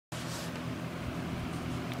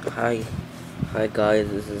Hi, hi guys.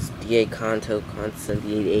 This is DA Conto Constant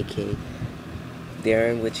 8 AK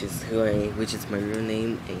Darren, which is my real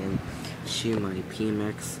name, and she my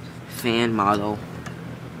PMX fan model.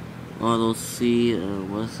 Model C.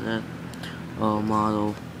 What's that?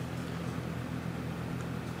 Model.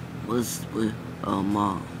 What's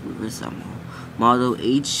where's that model? Model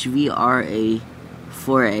HVRA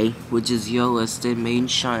 4A, which is yellow listed, made in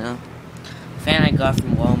China. Fan I bought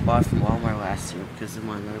from Walmart last year because of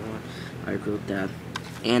my another one. I wrote that.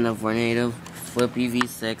 And a Vornado Flippi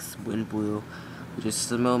V6 Wind Blue, which is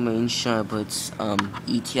still made in China, but it's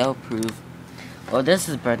ETL approved. Oh, this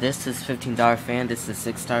is $15 fan. This is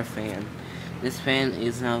a $6 fan. This fan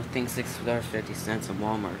is now I think $6.50 at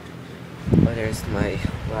Walmart. Oh, there's my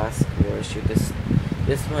last war shoot. This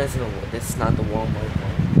one isn't. This is not the Walmart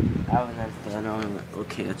one. I haven't done.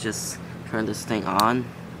 Okay, I'll just turn this thing on.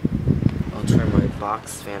 I'll turn my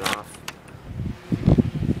box fan off.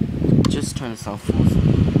 Just turn this on full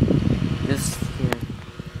screen. This fan.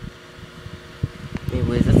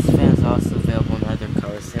 Anyways, this fan is also available in other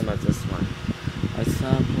colors, same as this one. I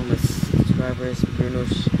saw one of my subscribers,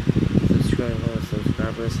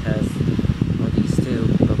 subscribers has one of these two,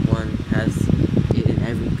 but one has it in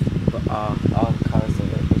all the colors of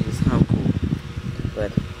it, which is kind of cool.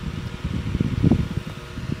 But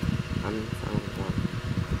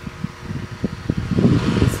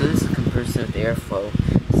so this is a comparison of the airflow.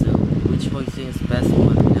 So which one you think is the best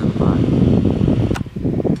one down the line?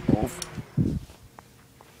 Both.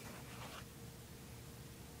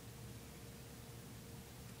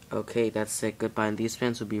 Okay, that's it. Goodbye. And these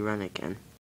fans will be run again.